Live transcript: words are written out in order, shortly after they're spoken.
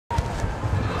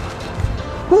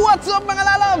What's up mga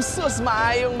lalabs? Sus,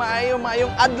 maayong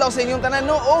adlaw sa inyong tanan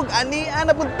no og ania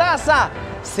na punta sa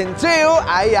Centrio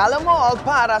Ayala Mall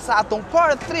para sa atong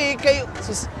part 3 kay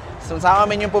sus sama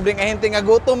man yung public ahente nga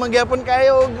gutom magyapon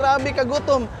kayo, grabe ka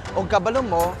gutom. Og kabalo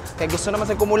mo kay gusto naman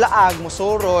sa kumulaag mo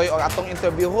suroy o atong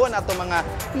interviewon atong mga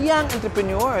young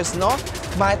entrepreneurs no.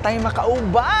 May tayo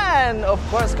makauban. Of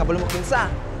course, kabalo mo kinsa.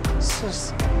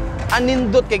 Sus,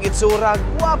 anindot kay itsura,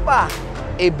 guwapa,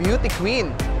 a beauty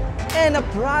queen and a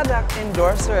product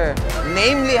endorser,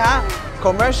 namely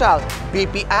commercial,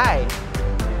 BPI,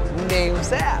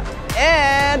 Nameself,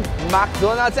 and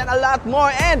McDonald's and a lot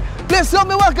more. And please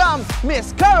help me welcome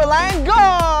Miss Caroline Go!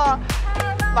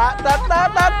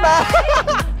 Pa-ta-ta-ta-ta!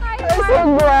 Ay,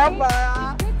 so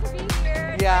guwapa! Good to be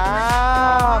here.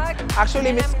 Yeah!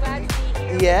 Actually, Miss...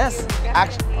 Yes!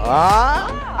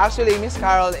 Actually, Miss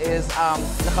Carol is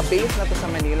naka-base na to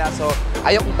sa Manila. So,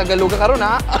 ayaw kong Tagaluga karon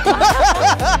ha.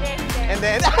 And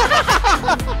then,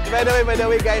 by the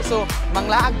way guys, so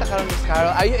manglaag ta karon Miss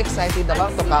Carol. Are you excited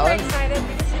about to kaon? I'm super excited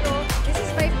because you know, this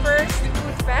is my first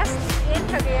food fest in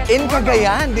Cagayan. In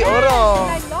Cagayan, de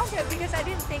Oro. Yes, I love it because I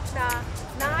didn't think na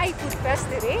ay food fest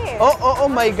rin.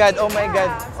 Oh my God, oh my God.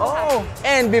 Oh,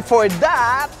 and before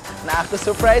that,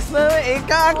 na-surprise na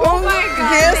ikaw akong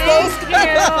guest host.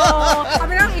 Thank you.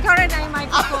 Kami lang, ikaw rin ay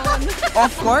microphone.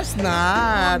 Of course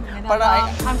not.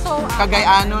 Para I'm so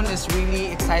Cagayanon is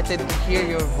really excited to hear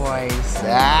your voice.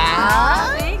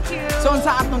 Thank you. So,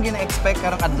 saan atong gina-expect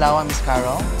karong adlaw, Miss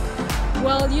Carol?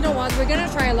 Well, you know what? We're gonna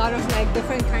try a lot of like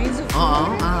different kinds of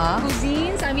food,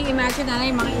 cuisines. I mean, imagine na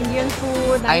yung mga Indian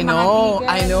food. I know,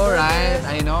 right?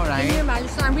 Can you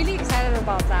imagine? So I'm really excited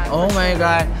about that. Oh my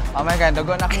God,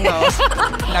 dogon akong nose.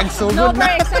 Nagsugod na. No,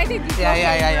 very excited.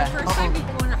 Yeah. First time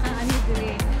ko naka-ano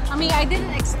din. I mean, I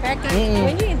didn't expect that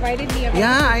when you invited me.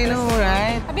 Yeah, I know,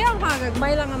 right? Sabi lang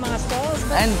nagmay lang ang mga stalls,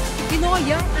 but And you know,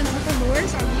 young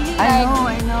entrepreneurs are really I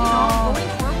like, know. going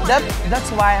forward. That's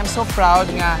why I'm so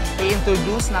proud nga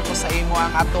i-introduce na ko sa imo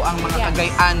ang ato ang mga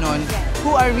Cagayanon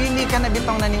who are really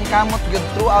kanabitong naningkamot gyud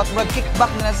throughout kickback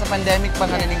nila sa pandemic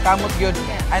pa naningkamot gyud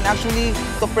and actually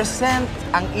to present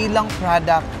ang ilang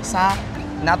product sa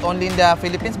not only in the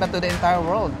Philippines but to the entire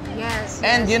world. Yes.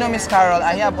 And you know, Miss Carol,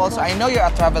 I know you're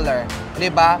a traveler,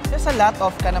 diba? There's a lot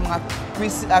of kind of mga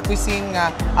cuisine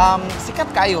sikat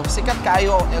kayo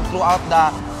throughout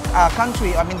the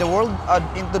country, I mean the world,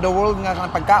 into the world nga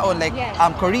pagkaon like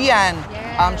Korean,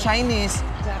 Chinese,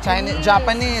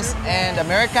 Japanese, and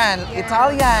American,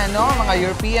 Italian, no, mga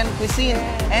European cuisine.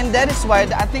 And that is why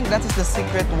I think that is the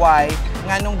secret why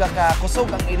nganong kusog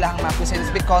ang ilang mga cuisine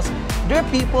is because their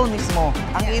people mismo,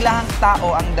 ang ilang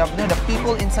tao, ang the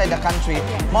people inside the country,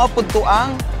 mao pud to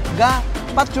ang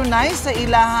patronize sa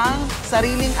ilahang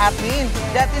sariling atin.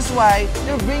 That is why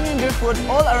they're bringing their food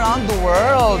all around the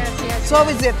world. So how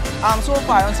is it? So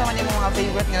far, unsa man imong mga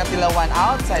favorite nga natilawan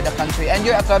outside the country? And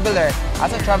you're a traveler.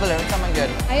 As a traveler, unsa man good?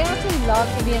 I actually love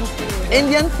Indian food.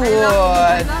 Indian food.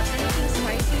 I love anything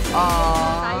spicy.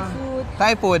 Thai food.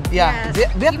 Thai food, yeah.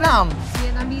 Yes. Vietnam.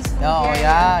 Vietnamese food. Oh,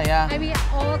 yeah. I mean,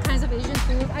 all kinds of Asian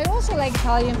food. I also like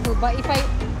Italian food, but if I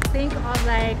think of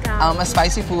like a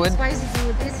spicy food. Spicy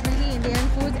food, it's really Indian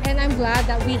food, and I'm glad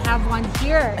that we have one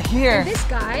here. Here. And this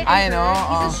guy, I know.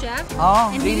 He's a chef. Oh,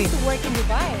 and really? he used to work in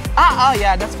Dubai. Oh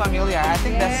yeah, that's familiar. I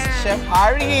think that's Chef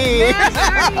Harry. Yes,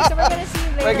 Harry. So we're gonna see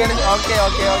him later. Okay.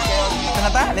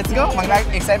 Tanata, let's go.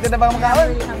 Excited na ba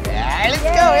makaon? Yeah, let's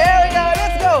go. Here we go.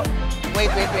 Let's go.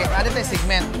 Wait. Ano tayo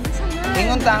segment?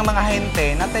 Ingon ta ang mga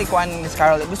hente, natay kuan Miss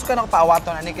Carol. Gusto ka na ko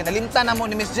paawaton ani kinalimtan na mo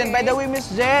ni Miss Jen. By the way,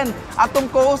 Miss Jen, atong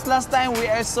co-host last time,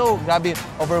 we are so grabe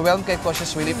overwhelmed kay ko.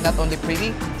 She's really not only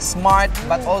pretty, smart,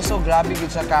 but also grabe gud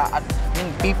siya ka. At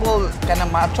people kana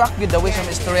ma-attract with the way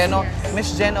siya istorya no.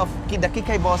 Miss Jen of the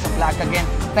Kikay Boss of Vlog again.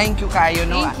 Thank you kayo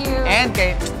no. Thank you. And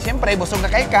kay siyempre busog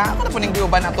na kay ka. Ako na po ning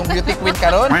giuban atong beauty queen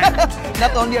karon.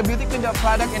 Not only a beauty queen, the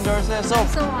product endorser. So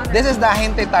this is the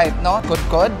hente type no.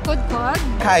 Kudkod.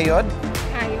 Kayod.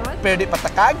 Pwede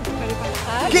patakag.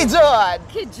 Kijod!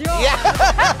 Yeah!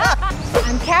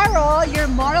 I'm Carol, your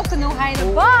moral kanuhay na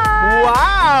bar!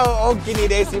 Wow! O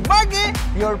kiniday si Baggy,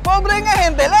 your pobre nga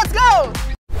hente. Let's go!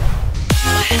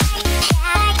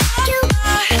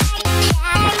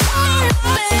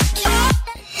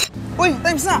 Uy,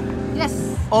 time's up!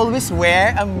 Yes. Always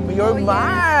wear your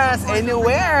mask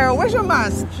anywhere. Where's your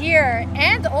mask? Here.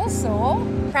 And also,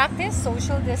 practice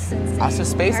social distancing. So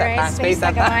space at Alright, space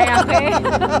at okay.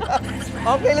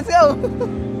 Okay, let's go!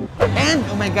 And,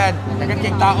 oh my God,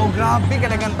 nagkakik tao, grabe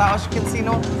kadagang tao. As you can see,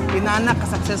 no, inanak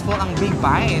ka-successful ang Big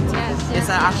Bites. Yes. It's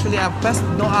actually a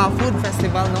food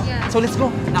festival, no? Yeah. So let's go.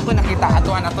 Naku, nakita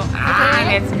atoan ato.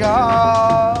 Let's go!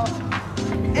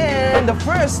 And the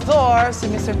first store, si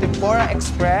Mr. Tempura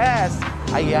Express.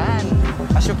 Ayan.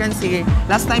 As you can see,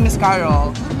 last time, Miss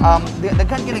Carol,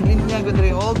 daghan ka naglinya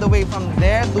all the way from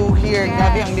there to here. Yes.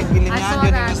 Grabe ang linya I saw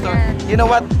yun that, yung store. yes. You know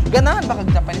what? Ganahan ba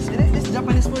kag Japanese? This is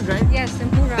Japanese food, right? Yes,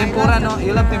 tempura. Tempura, no?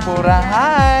 You love tempura. Yes.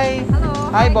 Hi! Hello.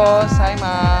 Hi, boss. guys. Hi,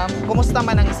 ma'am. Kumusta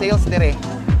man ang sales dire?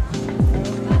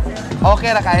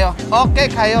 Okay ra kayo. Okay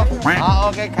kayo.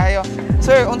 Okay kayo.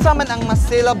 Sir, unsa man ang mas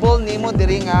sellable nimo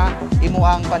diri nga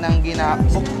imuang pananggina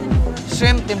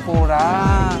shrimp tempura.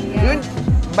 Yeah. Yun,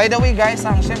 by the way guys,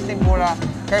 ang shrimp tempura,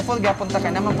 careful gapunta ka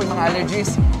naman po yung mga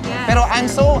allergies. Yeah. Pero I'm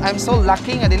so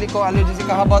lucky nga dili ko allergies.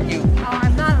 How about you? Oh,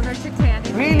 I'm not allergic to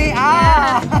anything. Really?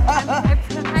 Yeah.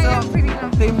 I So, am pretty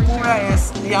lovely. tempura is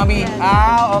yummy.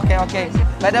 Yes. Okay.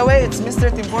 By the way, it's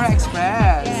Mr. Tempura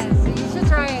Express. Yes, so you should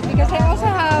try it because I also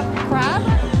have crab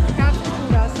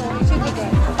tempura, so it should be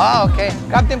good. Okay.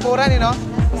 Crab tempura ni no?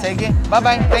 Sige.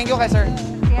 Bye-bye. Thank you kay sir.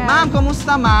 Yeah. Ma'am,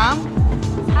 kumusta ma'am?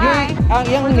 Hi.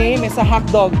 Yung name is a hot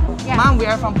dog. Yeah. Ma'am, we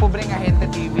are from Pobreng Ahente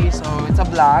TV. So, it's a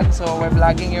vlog. So, we're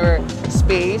vlogging your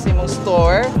space, imong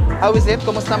store. How is it?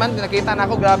 Kumusta man? Nakita na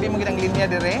ako. Grabe mo kitang linya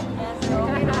dire.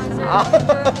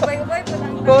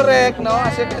 Correct, no?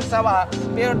 As you can sawa.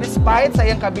 Pero despite sa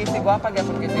iyang kabisi, gwapa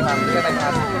gyapon kasi ma'am. Hindi ka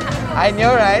nag-ask. I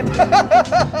know, right?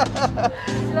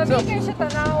 Labi kayo siya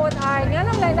tanawon ay. Nga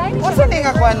lang laylay. Unsa ni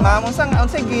nga kuan, ma'am?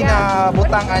 Unsay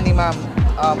ginabutang ani, ma'am?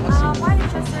 Ano siya,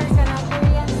 sir, ka na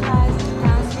Korean style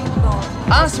sweet dog.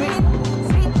 Sweet.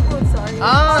 Sweet food, sorry.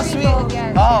 Sweet. dog,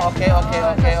 yes. Oh, okay. And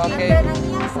then, ang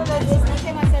iyang sulod is nasa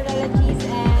mozzarella cheese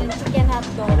and chicken hot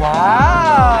dog.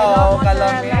 Wow!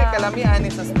 mozzarella. Kalami ani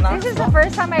sa snacks. This is the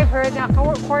first time I've heard na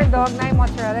corn dog na yung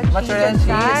mozzarella cheese. Mozzarella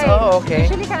inside. cheese, oh, okay.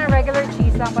 Usually kind of regular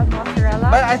cheese lang, but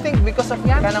mozzarella. But I think because of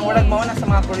Yummy. kanang murag mao na sa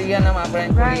mga Korean na mga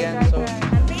brand Korean. So,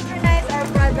 And patronize our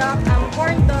product,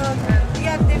 corn dog. We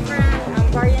have different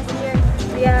variants here.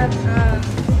 We have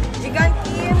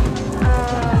Gigankim.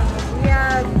 We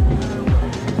have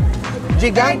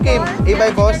Gigankim,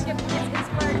 ibay boss. It's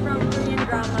inspired from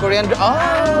Korean Korean drama.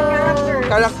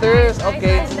 characters.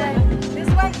 Okay. And then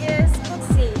this one is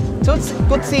Kutsi.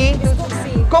 Kutsi.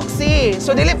 Kutsi. Koksi.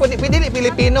 So dili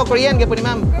Filipino, Korean gyapon ni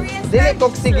ma'am. Korean Dili style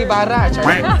Koksi mixer. Gibara.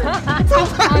 Agoy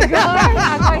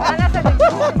ka na sa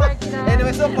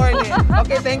Anyway, so corny.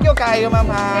 Okay, thank you kayo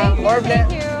ma'am ha.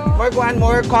 Thank you.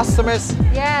 More customers.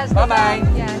 Yes. Bye-bye.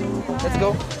 Yes. Let's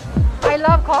go. I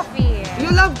love coffee. You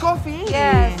love coffee.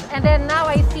 Yes. And then now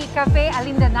I see Cafe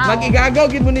Alindanao. Mag-igagaw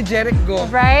gid mo ni Jeric go.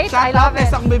 Right? I love it.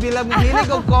 Sa akong bibilag mo hilig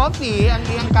og coffee, ang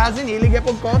iyang cousin hilig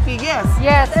og coffee. Yes.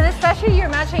 Yes, and especially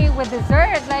you're matching it with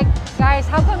dessert. Like, guys,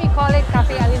 how come we call it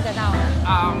Cafe Alindanao?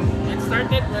 It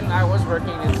started when I was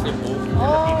working in Cebu.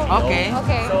 Oh, Okay.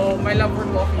 okay. So my love for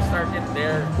coffee started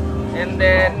there. And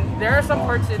then there are some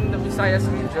parts in the Visayas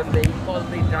region they call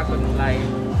the dragonfly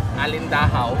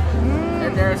Alindahaw.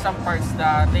 And there are some parts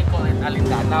that they call it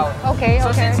Alindanao. Okay, So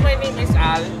okay. since my name is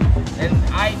Al and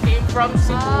I came from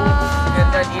Cebu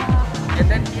and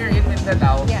then here in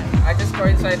Mindanao, Yes. I just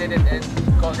coincided it and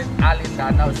called it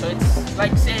Alindanao. So it's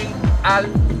like saying Al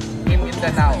in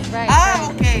Mindanao. Right. right.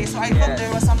 Okay. So I thought Yes.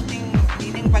 there was something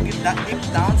meaning pag deep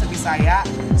down sa Bisaya.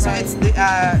 So Right. it's the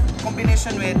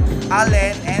combination with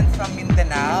Allen and from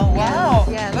Mindanao. Wow.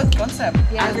 yes. Good concept.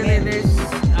 Yes. Actually, there's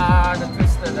the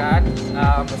twist to that.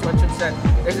 As what you said,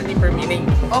 there's a deeper meaning.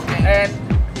 Okay. And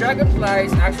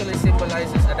dragonflies actually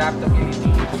symbolizes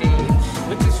adaptability, change,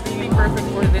 which is really perfect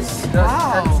for this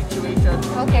Wow. current situation.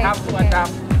 Okay, We have to okay.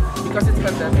 adapt because it's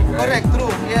pandemic, right? Correct.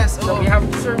 True. Yes. So we have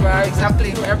to survive. Exactly.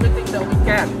 We have to do everything that we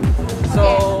can. So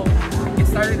it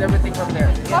started everything from there.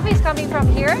 Coffee is coming from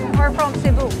here or from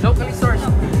Cebu? Locally sourced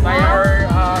by our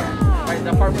by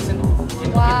the farmers in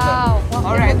Wow. Well,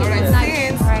 All right. Nice.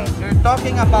 Since Right. you're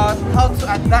talking about how to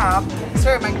adapt,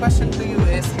 sir, my question to you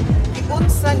is,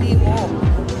 unsa nimo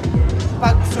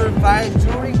pag-survive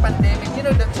during pandemic? You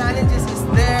know, the challenges is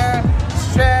there,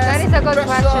 stress, That is a good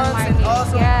question, depressions, and Marty.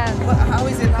 also, Yes. how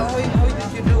is it? How did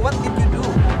you do? What did you do?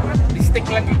 Stick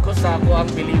lang gid ko sa ako ang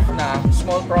belief na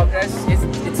small progress is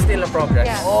it's still a progress.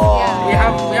 Yes. Oh. Yeah. We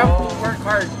have to work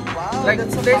hard. Wow, Like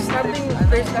that's so there's positive. nothing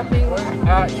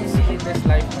easy in this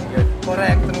life ngayon.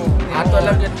 Correct, true. Ato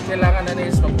lang yun kailangan na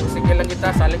is magpursige lang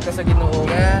kita, salig ka sa Ginoo.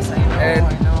 Yes, I know, And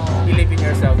I know. believe in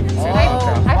yourself.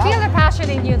 I feel the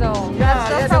passion in you though.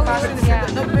 That's the how passion we, is yeah.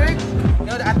 the very, you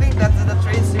know, I think that's the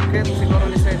trade secret siguro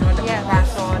ni Sir, no? The Yes.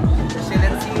 passion,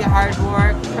 resiliency, hard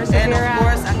work, and of Perseverance.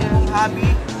 course, ang imong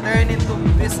hobby turn into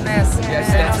business. Yes,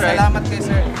 And that's right. Salamat kay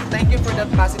Sir. Thank you for that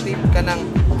positive kanang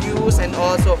views, and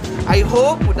also I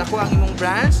hope pud ako ang imong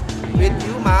branch with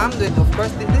you, ma'am. With of course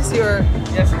this is your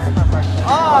Yes, it's my partner.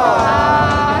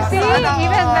 oh. See,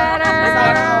 even better.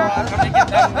 Kami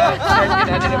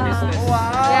start the business.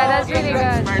 Wow! Yeah, that's really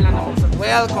good. Inspire lang ako sa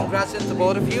Well, congratulations to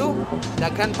both of you.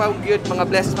 Daghan pa good mga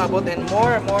blessings mabot and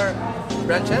more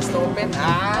branches to open.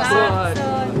 Good.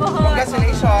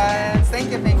 Congratulations.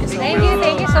 Thank you so much.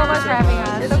 Thank you so much for having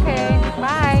us. Okay,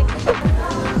 bye.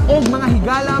 Og mga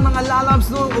higala, mga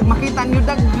lalabs no, og makita niyo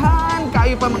daghan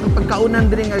kayo pa mga pagkaunan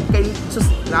diri nga kay sus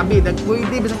grabe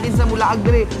pwede bisag kinsa mula ag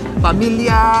diri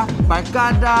pamilya,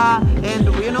 barkada, and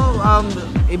you know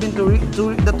even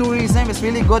the tourism is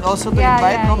really good also to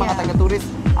invite no mga taga-tourist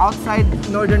outside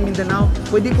Northern Mindanao.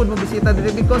 Pwede po mo bisita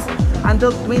diri because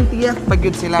until 20th pa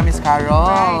gyud sila, Miss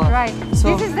Carol. Right.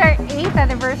 So, this is their 8th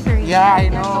anniversary. Yeah, I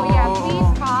know. So yeah,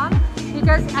 please come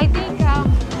because I think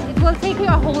it will take you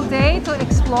a whole day to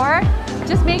explore.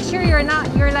 Just make sure you're not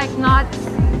full.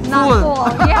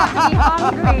 You have to be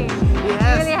hungry. Yes.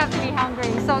 You really have to be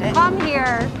hungry. So come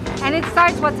here, and it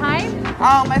starts what time?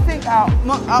 I think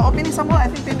opening sa mall, I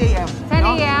think 10 a.m. 10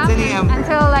 no? a.m. 10 a.m.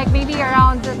 until like maybe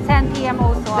around 10 p.m.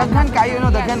 also. Daghan kayo no,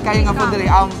 daghan kayo nga food diri.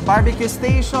 Barbecue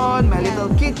station, may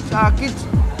little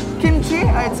kimchi,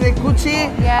 I'd say kuchi,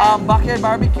 backyard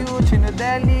barbecue,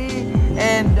 chinodeli,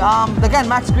 and daghan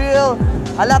Max Grill.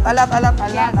 A lot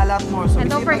more. So and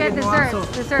don't forget desserts.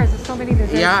 There's so many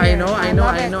desserts. Yeah, here. I know.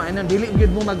 Dili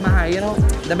gyud mo magmahay, you know.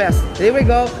 The best. Here we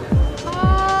go.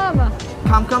 Come.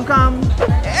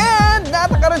 And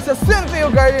natakaroon sa Silvio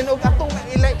Garden ug atong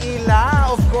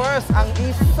ila-ila, of course, ang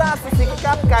isa sa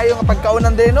sikat kayo nga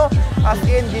pagkaunan din no. As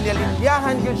in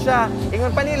ginalindiyahan gyud siya.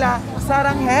 Ingon pa nila,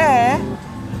 sarang he.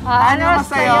 Ano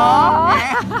sa'yo?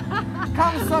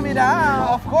 Kamsahamnida.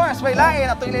 Of course, may lain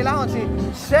atong ililahon si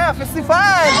Chef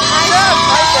Stefan. Chef,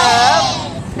 hi Chef.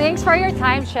 Thanks for your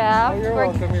time, Chef. You're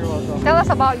welcome. Tell us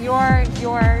about your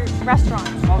restaurant.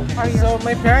 Okay. So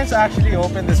my parents actually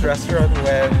opened this restaurant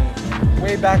way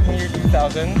back in the year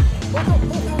 2000.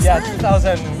 Yeah,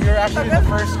 2000. We were actually the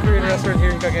first Korean restaurant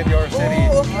here in Cagayan City.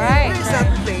 Oh, okay. Right. Where is that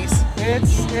place?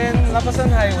 It's in Lapasan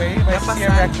Highway by CM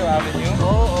Recto Avenue.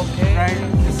 Oh, okay. Right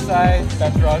beside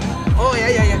Petron. Oh,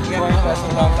 yeah. Going west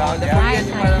of downtown. The Yeah. Korean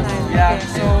parang- Yeah.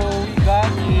 So we got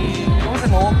it was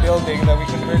an old building that we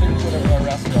converted into a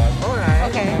restaurant. Alright.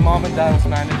 Okay. My mom and dad was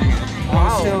managing it. I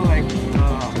was still like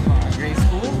grade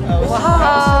school. I was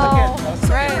still a kid.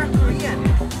 Right. You're Korean.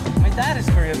 My dad is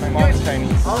Korean, my mom is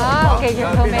Chinese. Okay,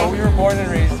 you're But we were born and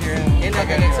raised here in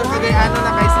Cagayan. So Cagayano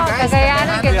na kayo si guys.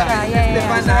 Cagayano ka siya. Yeah.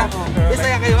 Stefan na.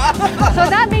 Bisaya kayo. So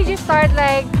that made you start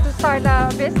a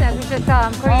business, which is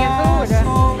Korean food.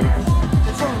 So,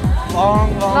 it's a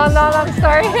long Long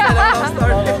story. Long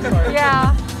story.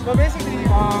 Yeah. But basically,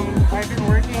 I've been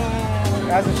working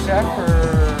as a chef for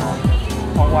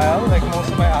a while, like most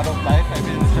of my adult life. I've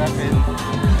been a chef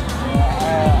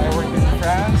I worked in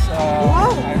France.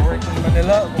 I worked in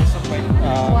Manila most of my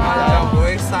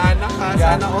Boy, sana ka.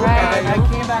 Sana all Right. I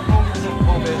came back home because of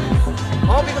COVID.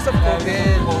 Oh, because of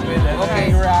COVID. And Okay.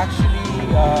 we were actually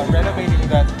renovating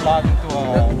that plot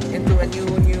Into a new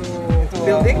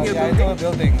building? into a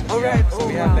building. Alright. So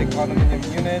we Oh, had wow. like condominium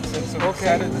units, and so we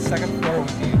Okay. decided the second floor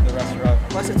would be the restaurant.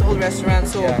 Plus it's all restaurant,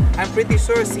 so Yeah. I'm pretty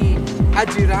sure si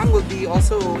Ajirang will be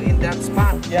also in that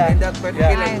spot. Yeah. In that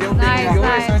particular Nice, building nice, of yours.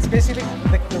 nice. So it's basically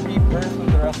like the rebirth of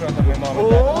the restaurant that my mom and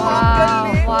Oh, dad. ang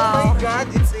galing. Wow. Oh my God.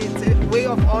 It's a way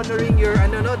of honoring your,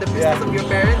 the business Yeah. of your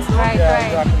parents, no? Right.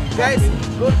 Exactly. Guys,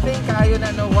 good thing kayo na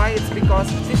know why. It's because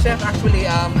si Chef actually,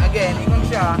 again, ingon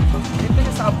siya, dito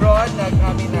siya sa abroad,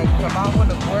 nagtrabaho,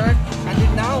 nag-work, and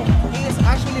then now, he is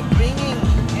actually bringing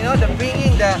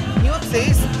the new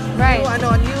taste, Right.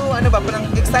 new parang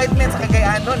excitement sa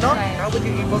Cagayano, no? Right. How would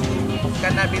you able to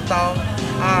bitaw,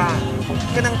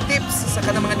 kanang tips sa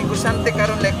kanang mga negosyante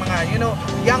karon like mga,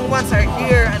 young ones are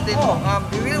here, and then,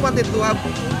 we really wanted to have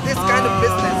this kind of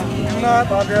business. Do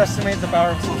not underestimate the power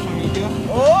of social media.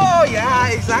 Oh, yeah,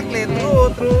 exactly.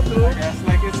 True. I guess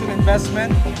like it's an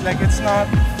investment. Like it's not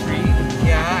free.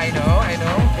 Yeah, I know.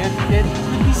 It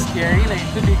could be scary. Like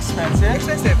it could be expensive.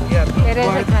 Expensive, yeah. It is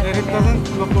But expensive. it doesn't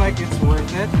look like it's worth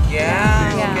it. Yeah,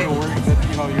 Yeah. okay. The work that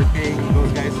you're paying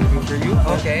those guys to do for you.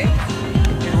 But Okay.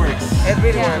 it works. It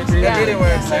really Yeah. works. It really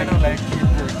works. I know. Like it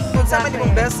works. Kung sa man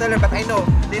yung bestseller, but I know,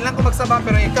 di lang ko magsama,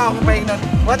 pero ikaw, kung pahingon,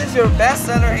 what is your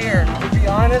bestseller here? To be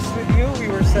honest with you, we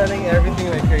were selling everything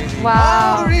like crazy. Oh,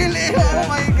 Wow. really? Oh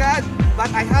my God. But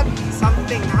I have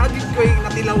something. How did ko yung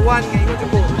natilawan ngayon?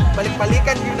 Ko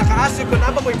balik-balikan yung naka-ask ko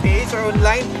na ba mo yung page or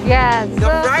online? Yes.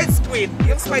 The fried squid,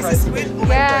 yung spicy squid. Oh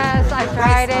my Yes, God. I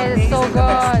tried Guys, it. It's so amazing, the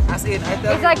best. good. As in, I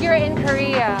tell It's you. like you're in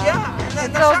Korea. Yeah,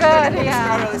 It's so good,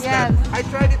 yeah, Yes. yes. I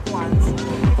tried it once.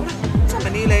 Sa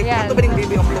Manila, Yes. ito ba yung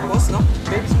baby octopus, no?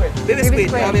 Baby squid. Baby Baby squid,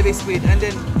 squid. yeah, baby squid. And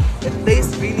then, it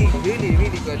tastes really, really,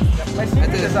 really good. My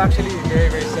secret is actually very,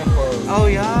 very simple. Oh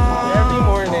yeah. Every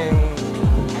morning,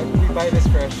 we buy this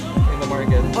fresh in the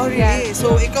market. Oh really?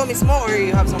 So ikaw mismo or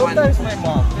you have someone? Sometimes my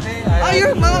mom. Today,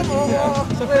 Your mom? Yeah.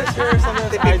 Sometimes her,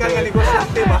 sometimes I Typical do nga it.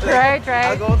 negosyante ba? Right, right.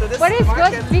 I'll go to this But it's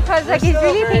market. good because like he's We're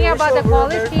really still thinking very- about the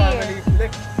we're very quality. family.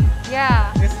 Like,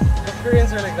 Yeah. the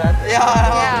Koreans are like that. Yeah.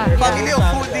 Yeah. Family of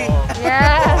foodie.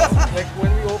 Yes. Like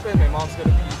when we open, my mom's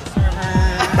gonna be the server.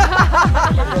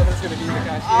 My brother's gonna be the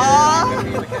cashier. I'm gonna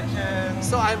be in the kitchen.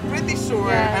 So I'm pretty sure,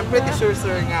 Yeah. I'm pretty sure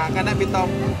sir nga kana bitaw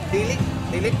dili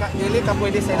ka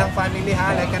pwede sa ilang family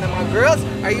ha like kana mga girls.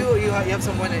 Are you have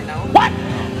someone right now? What?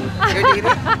 You're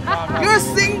dating? You're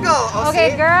single. Oh,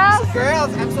 Okay, see? girls. So,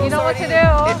 girls, I'm so You know sorry. what to do.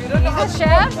 If you don't know how He's to a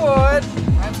chef. cook food,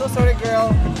 I'm so sorry,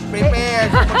 girl. Prepare.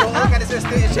 Mag-uol ka na sa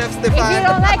Chef If Stefan. you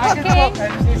don't like I can cooking, cook. I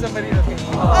just need somebody that can eat.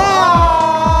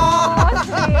 Oh!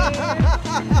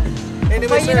 Anyway,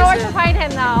 but you sir, know where sir. to find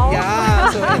him now. Yeah.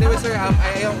 So anyway, sir,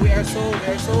 we are so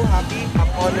happy,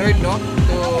 honored, no,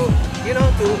 to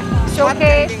to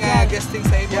Showcase, guesting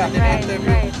sa inyo in the Right, interview.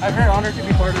 right. I'm very honored to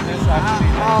be part of this actually.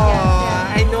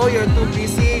 Oh, I know you're too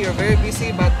busy. You're very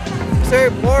busy, but sir,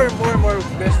 more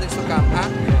blessings to come, huh?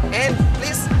 And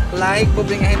please like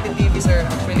Bubling Ahente TV, sir.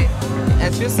 Actually,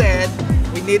 as you said,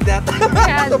 we need that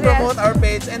Yes, to promote yes. our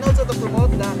page and also to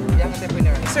promote the young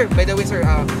entrepreneur. Sir, by the way, sir,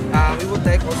 we would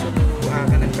like also to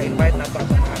kanang pa-invite na to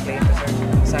atong mga clients, sir,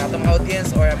 sa atong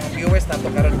audience or mga viewers na to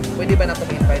karon. Pwede ba na to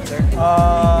invite, sir?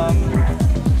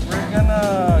 We're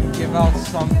gonna give out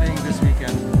something this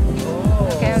weekend.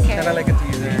 Oh. Okay, It's okay. kind of like a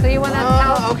teaser. So you wanna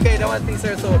tell? Okay, that one thing,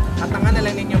 sir. So, atangan na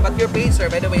lang ninyo. But your page, sir,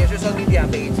 by the way, your social media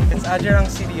page. It's Ajerang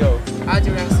CDO.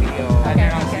 Ajurang CEO.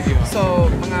 Ajerang okay. CDO.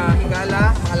 So, mga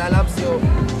higala, mga lalabs, yo,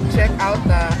 check out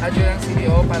the Ajurang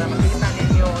CDO para makita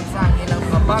ninyo sa ilang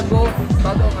mga bago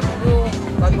nga menu,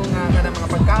 bago nga kanang mga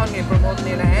pagkaon nga promote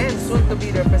nila and soon to be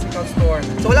their physical store.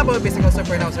 So, wala pa yung physical store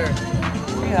for now, sir?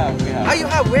 We have. Ah, you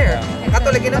have where?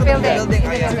 Katulad The ng building. building. The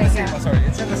Ah, yeah. building, yeah. Oh, sorry,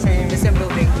 it's in the same. The same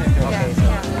building. Okay, so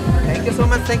thank you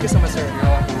so much, sir.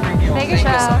 Thank you. Thank you, Thank you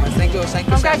so Chef. much. Thank you, chef.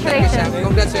 Congratulations. Thank you, chef.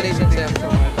 Congratulations, chef.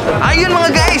 Ayun mga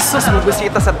guys, sus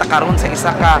mabusita sa takaron sa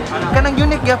isa ka. Kanang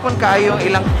unique gyapon kaayo ang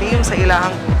ilang theme sa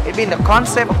ilahang the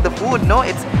concept of the food, no?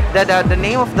 It's the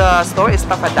name of the store is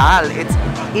Tafadal. It's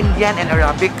Indian and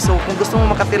Arabic. So kung gusto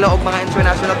mo makatilo og mga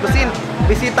international cuisine,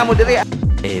 bisita mo diri.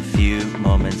 A few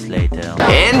moments later.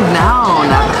 And now,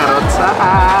 nakakaroon sa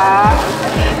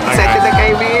excited na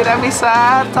kay Mira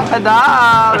sa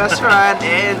Tafadal restaurant.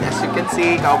 And as you can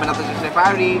see, kauban natin si Chef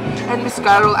Harry. And Miss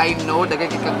Carol, I know, daghan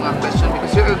kang mga question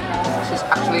because she's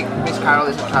actually, Miss Carol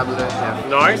is a traveler chef.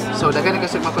 Nice. So daghan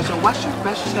kasi mga question, what's your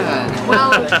question?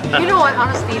 Well, you know what?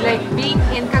 Honestly, like being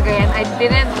in Cagayan, I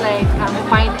didn't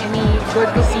find any good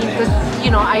cuisine because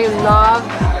I love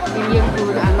Indian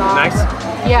food. I love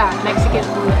Mexican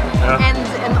food,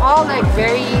 and all like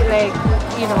very like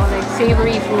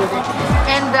savory food.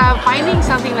 And finding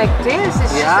something like this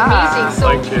is just amazing. So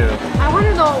Thank you. I want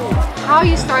to know how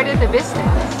you started the business.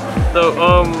 So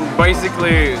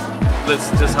basically, let's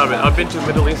just have it. I've been to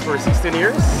Middle East for 16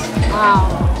 years. Wow,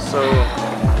 So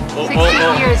 16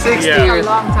 years. 60 is years. a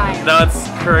long time. That's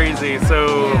crazy.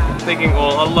 So Yeah. thinking,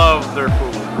 I love their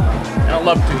food. I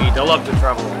love to eat. I love to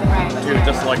travel. Right. Too,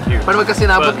 just like you. Paano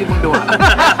magkasinabot But- yung duha?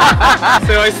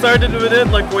 So I started with it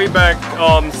like way back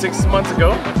 6 months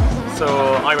ago. So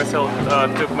I myself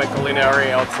took my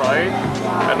culinary outside,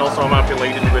 and also I'm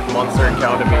affiliated with Monster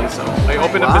Academy. So I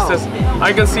opened a Wow. business. I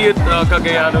can see it,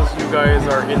 Cagayanos, you guys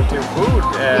are into food,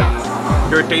 and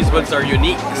your taste buds are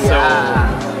unique. So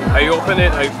I open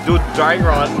it, I do dry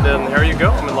run, then here you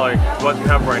go. I mean, like what you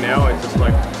have right now, it's just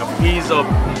like a piece of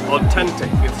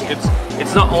authentic.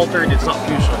 It's not altered, it's not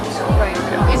fusion. So. Right.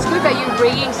 It's good that you're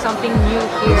bringing something new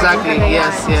here. Exactly, in Cagayan,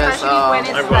 yes, yes, Especially when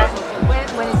it's I'm glad.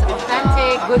 when it's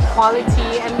authentic, good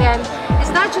quality, and then it's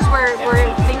not just we're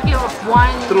thinking of one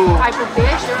True. type of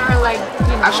dish or like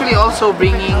Actually, also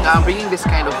bringing this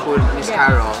kind of food, Miss Yeah.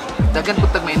 Carol, daghan po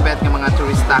tag ma-invite ng mga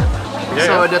turista. Yeah,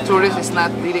 So yeah. the tourist is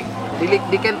not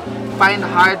they can find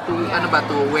hard to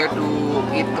where to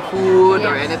eat the food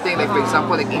or Yes. anything like for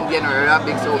example like Indian or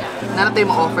Arabic. So nana tayo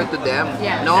ma-offer to them,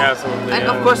 Yes. no? Yeah, absolutely, And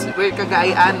of yeah. course, we're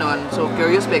kagaanon. So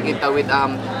curious pa kita with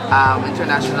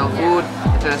international food,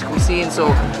 international cuisine. So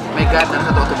my God,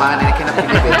 nasa to tubangan na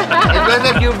kinapilipin. Because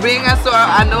if you bring us to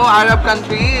Arab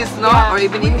countries, no, Yeah. or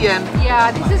even Indian.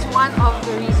 Yeah, this is one of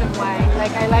the reasons why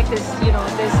like I like this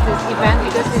this event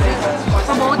because this is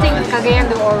promoting Cagayan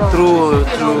de Oro. True,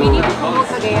 We true. need to promote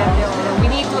Cagayan de Oro. We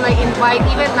need me to like invite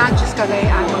even not just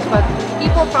Cagayanos, but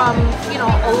people from, you know,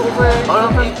 all over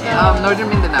Northern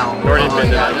Mindanao. Northern Oh,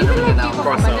 Mindanao. yeah, even like people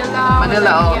from Manila.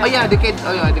 Manila, like, oh yeah, they can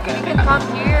come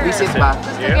here. visit ba?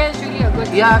 Because Cagayan is really a good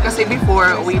Yeah, kasi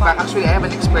before, way back, actually, I have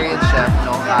an experienced chef,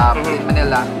 no, in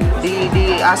Manila.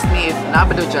 They asked me if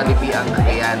nabado Jollibee ang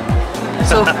Cagayan.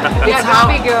 So,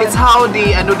 it's how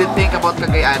they think about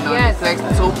Cagayano. Yes. It's like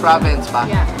so province ba?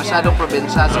 Yeah. Masyadong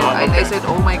probinsya. So, and I said,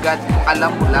 oh my God, kung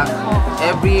alam mo lang,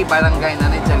 every barangay na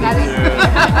may Jollibee.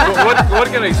 Yeah. what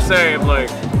can I say?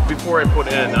 Like before I put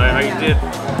in, I did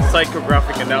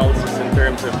psychographic analysis in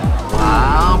terms of.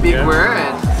 Wow, big Yeah.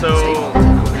 word. So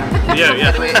yeah.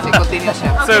 Anyway, continue,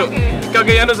 chef. So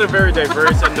Cagayanos are very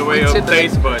diverse in the way of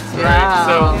taste buds, right?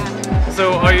 Yeah.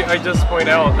 So I just point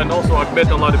out, and also I've met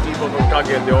a lot of people from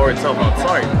Cagayan de Oro itself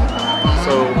outside.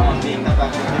 So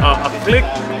a click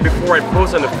before I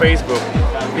post on the Facebook,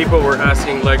 people were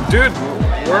asking like, dude,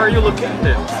 where are you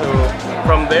located? So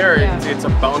from there, it's a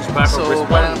bounce back of So,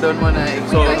 parang response. doon mo na,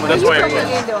 So that's why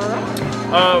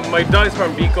my dad is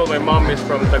from Bicol, my mom is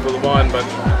from Taguluan, but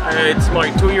it's my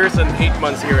 2 years and 8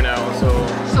 months here now. So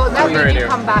that I'm made right you here.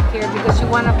 come back here because you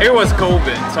wanna. It was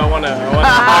COVID, so I wanna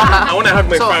hug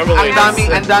my So, family.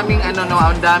 ang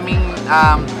daming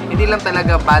hindi lang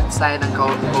talaga bad side ng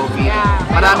COVID. Yeah.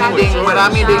 Marami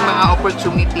ding mga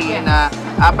opportunity na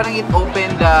parang it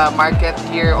opened the market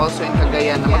here also in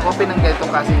Cagayan na mag-open ng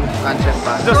ganitong klaseng concept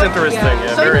pa. Just interesting,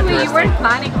 yeah, So very anyway, you interesting. weren't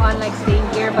planning on like staying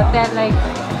here, but then like,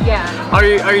 yeah.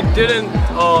 I didn't,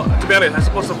 to be honest, I was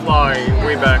supposed to fly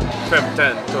way back Feb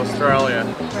 10 to Australia.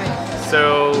 Right.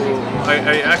 So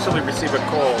I actually received a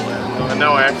call and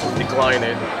now I actually decline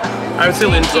it. I'm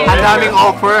still enjoying Ang daming it.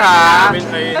 offer ha. I mean,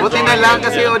 I Buti enjoy na lang it,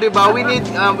 kasi yeah. di ba? We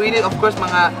need of course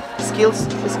mga skills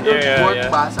work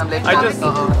pa. Something like that.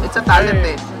 It's a talent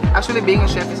eh. Actually being a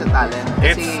chef is a talent.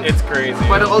 Kasi It's crazy.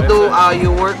 parang yeah. although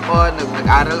you work on,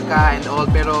 nag-aral ka and all,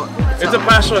 pero It's a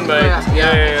passion, mate.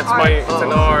 Yeah. It's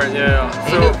an art. Yeah.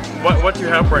 So what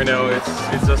you have right now,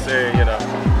 it's just a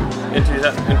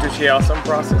enthusiasm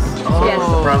process. So Yes.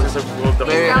 it's the process of the whole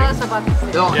Very Tell thing. us about this.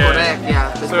 No, Yeah. correct,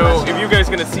 yeah. So if you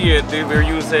guys gonna see it, we're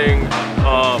using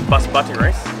basmati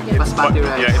rice. Basmati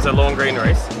rice. Yeah, it's a long grain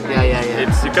rice. Yeah.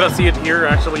 You cannot see it here.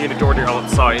 Actually, you need to order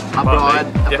outside. Abroad.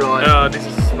 This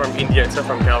is from India. It's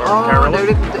from Kerala.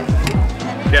 direct.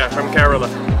 Yeah, from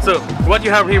Kerala. So what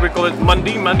you have here, we call it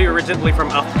mandi. Mandi originally from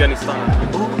Afghanistan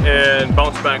and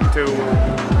bounced back to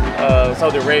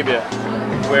Saudi Arabia,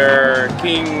 where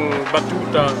King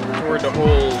Batuta toured the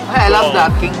whole. I love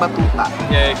that, King Batuta.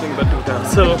 Yeah, King Batuta.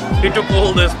 So he took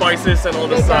all the spices and all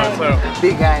the stuff. So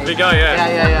Big guy. big guy,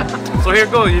 yeah. Yeah. So here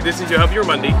you go. This is, you have your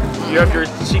mandi. You have your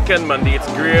chicken mandi. It's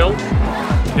grilled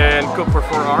and cooked for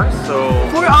 4 hours. So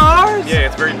 4 hours? yeah,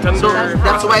 it's very tender. So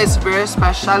that's why it's very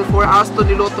special. 4 hours to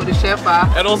niluto the chef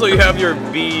And also you have your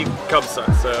beef kabsa.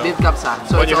 So beef kapsa.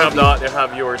 So when it's you all have beef. that, you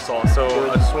have your sauce. So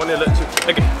I just want to let you.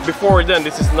 Okay, before then,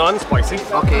 this is non-spicy.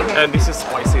 Okay. And this is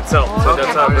spicy itself. So Okay.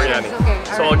 that's our Okay. biryani. Okay,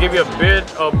 So I'll alright. give you a bit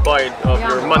of bite of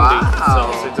Yeah. your mandi.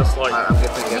 Wow. So just like I'm good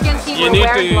to You get. can see you we're need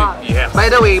wearing gloves. to. Yes. By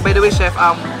the way, chef,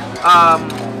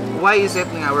 why is it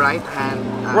nga right hand?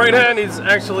 Right hand is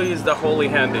actually the holy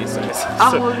hand, they say.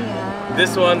 So Holy hand.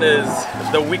 this one is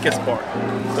the weakest part.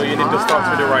 So you need to start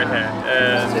with the right hand. So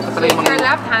And ito So pala if yung you're mga...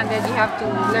 left-handed, you have to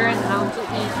learn how to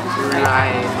eat with your right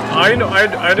hand.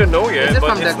 Right. I don't know Is yet, it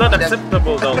but from it's the- not the-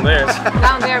 acceptable down there.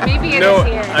 Down there, maybe it No,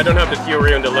 is here. I don't have the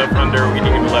theory on the left hand. They're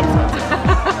eating in the left hand.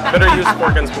 Better use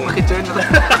fork and spoon. Pakijurno.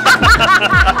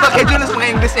 Pakijurno sa mga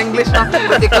English na.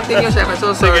 But continue, chef. I'm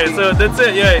so sorry. Okay, so that's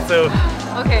it. Yeah, so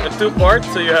Okay. 2 parts.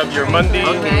 So you have your mandi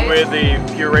Okay. with the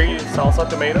puree salsa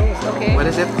tomatoes. Okay. What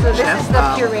is it, So this chef? is the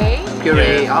puree.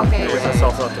 Puree. Yeah. Okay. With the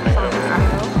salsa tomato.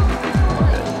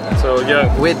 So yeah,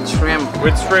 With shrimp.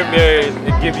 with shrimp, yeah,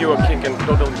 it gives you a kick and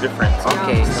totally different.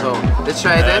 Okay, so let's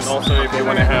try And this. also if you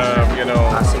want to have,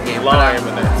 Sige, lime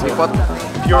in it. we So put,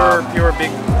 pure big.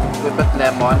 we put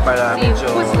lemon para See, medyo...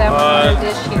 who's left for the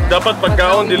dish here? Dapat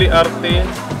pagkaon dili arte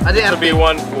Ano to be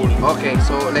one full. Okay,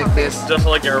 so like this. Just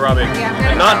like Arabic. Yeah,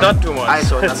 And not too much. Ay,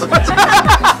 so not too much.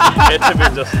 It should be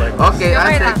just like this. Okay,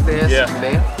 I Okay like lang. this. Yeah.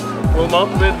 Okay. We'll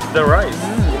mount with the rice.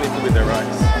 You need to with the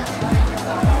rice.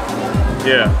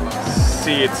 Yeah.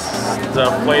 See, it's the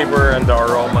flavor and the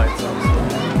aroma itself.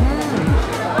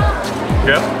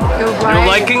 Yeah. You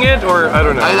liking it or I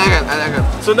don't know? I like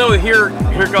it. So now here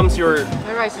comes your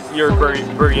The rice is your so good.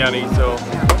 biryani. So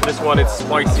this one is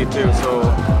spicy too. So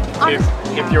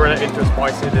if you're into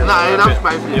spicy, then No, I a love bit-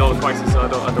 spicy. You love spicy, so I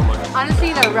don't mind. Honestly,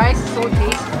 the rice is so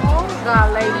tasteful that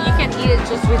like you can eat it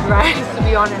just with rice. To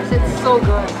be honest, it's so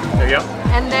good, There you go.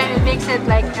 and then it makes it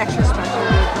like extra special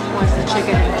with much the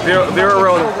chicken. There are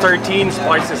around 13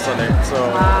 spices on it, so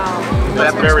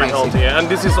that's very healthy. And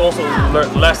this is also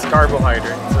less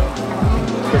carbohydrate. So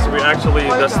because we actually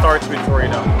the starch we throw it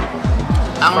out.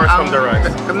 Starts from the rice.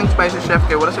 Kaming spicy chef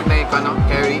kay wala siya na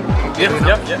curry. Yeah.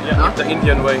 The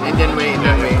Indian way. Indian way.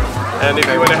 And if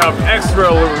you want to have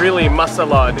extra really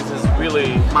masala, this is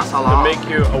really to make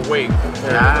you awake.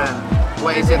 Yeah.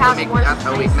 Why is it to make us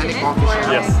awake? Many coffee shops.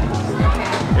 Yes.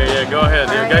 Yeah, go ahead.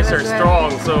 You guys are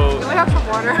strong, so... Do we have some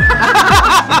water?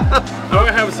 I'm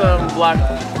gonna have some black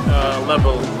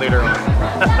level later on.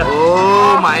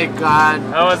 Oh my god.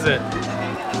 How was it?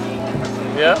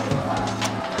 Yeah?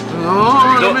 No,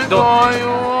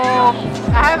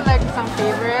 I have like some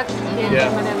favorites in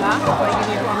Manila.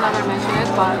 Like I'm not gonna mention it,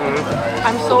 but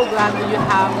I'm so glad that you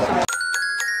have some.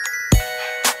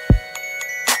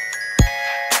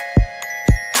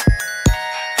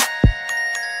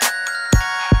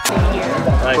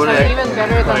 Nice. So it's even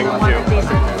better than the one that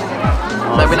tasted in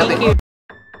Manila. Thank you.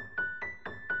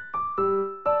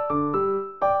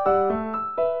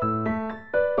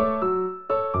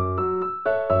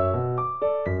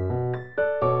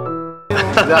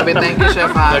 Grabe, thank you, Chef.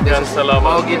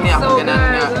 Maugin niya ako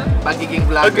ganan nga pagiging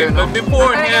vlogger. Okay, but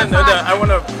beforehand, I want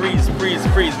to freeze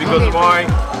because why?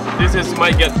 This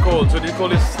might get cold. So we call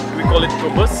it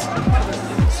kubus.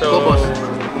 So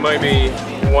maybe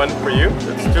one for you.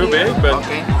 It's too big, but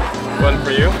one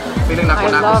for you. Feeling na ko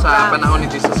sa panahon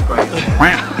ni Jesus Christ.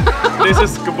 This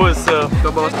is kubus.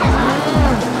 Kubus.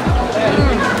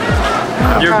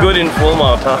 You're good in full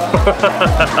mouth, huh?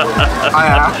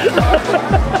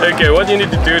 Okay, what you need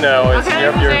to do now is you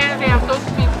have your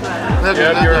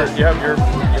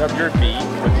beef,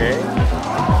 okay?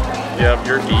 You have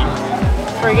your beef.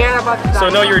 Forget about that. So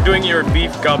now you're doing your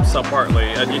beef kabsa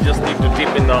partly, and you just need to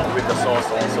dip it out with the sauce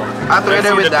also.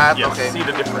 Together with that, yes, okay. See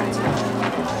the difference.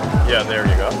 Yeah, there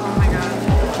you go. Oh my god.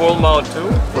 Full mouth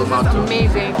too. Full mouth too.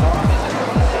 Amazing.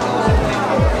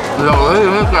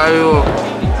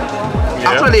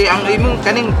 Actually, ang imong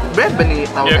kaning bread ba ni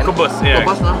tawag? Yeah, kubus. Yeah,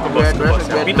 kubus, no? Kubus.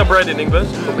 Pita bread in English.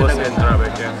 Kubus in Arabic.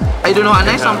 Yeah. I don't know,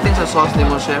 anay something sa sauce ni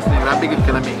mo, chef. Grabe good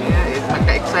ka lamig.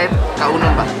 Magka-excite,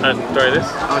 kaunon ba? And try this.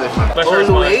 Oh, this one.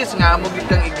 Always nga mo gid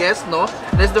kang i-guess, no?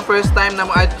 This is the first time na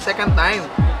mo, second time.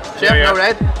 Chef, no,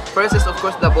 right? First is of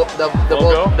course the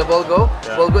Volgo.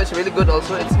 Yeah. Volgo is really good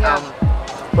also. It's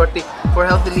for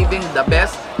healthy living, the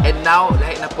best. And now,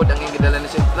 lahi na po ang gidala na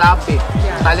siya. Grabe.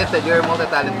 Talented. You're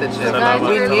multi-talented, chef.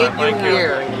 We need you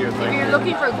here. If you're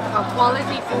looking for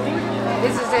quality food,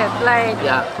 this is it. Like,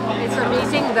 it's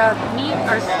amazing. The meat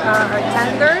are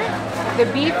tender. The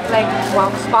beef, like,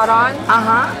 wow, spot on.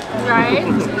 Right?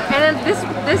 And then this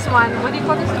one, what do you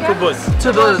call this again? Kubus.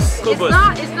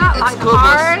 It's not like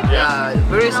hard. Yeah,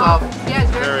 very soft. Yeah, it's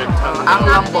very tender. Ang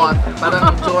lambot.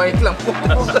 Parang joy lang po.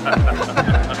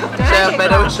 Chef,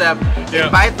 by the way, chef,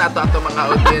 invite na to ato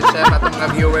mga audience, chef, ato mga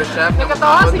viewers, chef.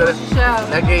 Nagkatawa si chef.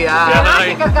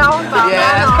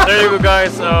 Yes. There you go,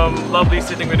 guys. Lovely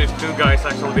sitting with these two guys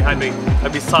actually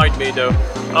beside me though.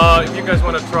 If you guys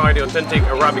want to try the authentic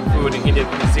Arabic food in Indian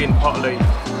cuisine partly,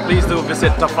 please do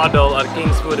visit Tafadal at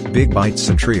King's Food. Big Bites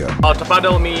CDO.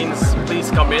 Tafadal means please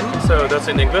come in, so that's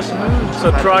in English.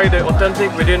 So try the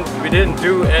authentic. We didn't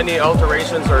do any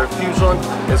alterations or fusion.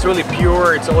 It's really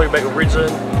pure. It's only by origin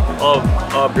of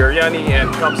biryani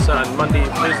and kabsa and mandi.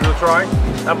 Please do try.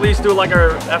 And please do like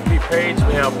our FB page.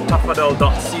 We have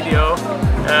tafadal.cdo,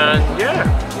 and yeah,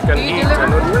 you can eat.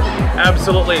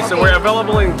 Absolutely. So we're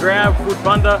available in Grab,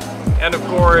 Foodpanda, and of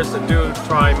course do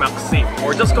try Maxim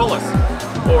or just call us.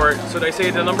 Or should I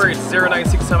say the number? It's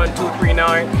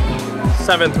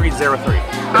 0967-239-7303.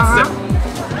 That's it.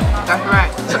 That's right.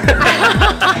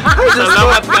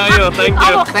 Salamat kayo. Thank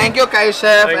you. Thank you kay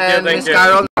Chef and Thank Miss you.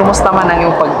 Carol. Kumusta man ang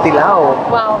iyong pagtilaw?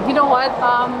 Well, you know what?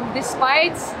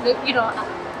 Despite the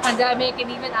pandemic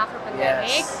and even after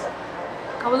pandemic,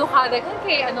 kamalukada ka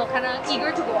kay kanang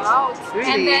eager to go out. Really?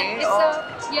 And then it's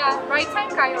right time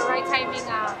kayo, right timing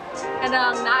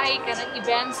kanang naay kanang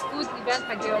events, food event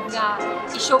pagyod nga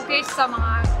i-showcase sa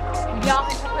mga young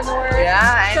entrepreneurs,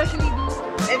 especially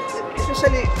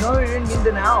Especially you're in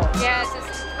Mindanao. Yes,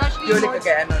 especially Purely more.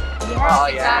 Cagayanon.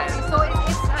 Yes, exactly. So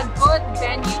it's a good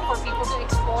venue for people to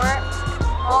explore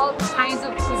all kinds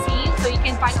of cuisine. So you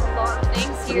can find a lot of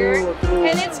things here,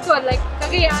 and it's good. Like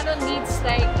Cagayanon needs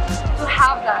to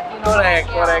have that, Correct.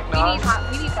 We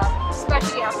need that,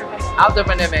 especially after pandemic. After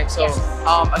pandemic, so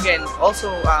again,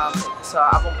 also sa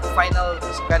akong final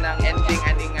kanang ending,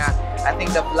 I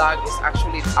think the vlog is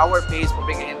actually our page for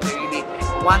bringing in really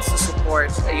wants to support,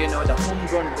 you know, the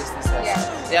homegrown businesses. Yes.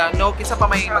 Yeah, no, kinsa pa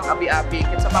may mag-abi-abi,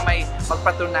 kinsa pa may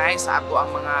magpatunay sa ato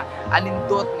ang mga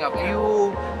anindot nga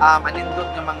view, anindot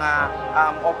nga mga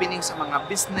opening sa mga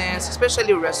business,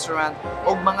 especially restaurant,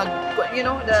 o mga, you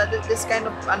know, this kind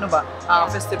of,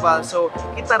 festival. So,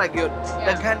 kita ra gyud.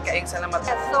 Yeah. Daghan kaayong salamat.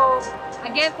 So,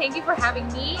 again, thank you for having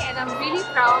me, and I'm really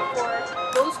proud for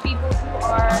those people who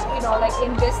are, you know, like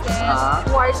in business,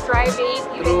 who are striving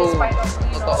even True. despite of,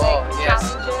 you know, Totoo. like Yes.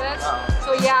 challenges.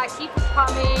 So yeah, keep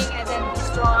coming and then be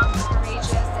strong, be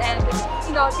courageous, and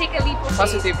you know, take a leap of faith.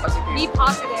 Positive. Be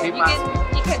positive. Be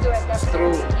You can do it.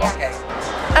 True. Definitely. Yes. Okay.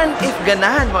 And if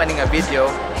ganahan mo ani nga video,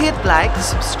 hit like,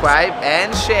 subscribe,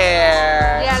 and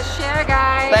share. Yeah, share,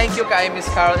 guys. Thank you, kay Miss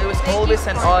Carol. It was Thank you always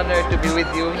an for- honor to be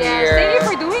with you Yes, here. thank you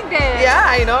for doing this. Yeah,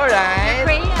 I know, right?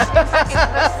 Praying at the back in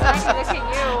the sun, look at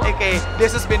you. Okay,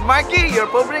 this has been Marky, your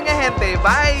pobreng ahente.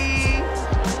 Bye!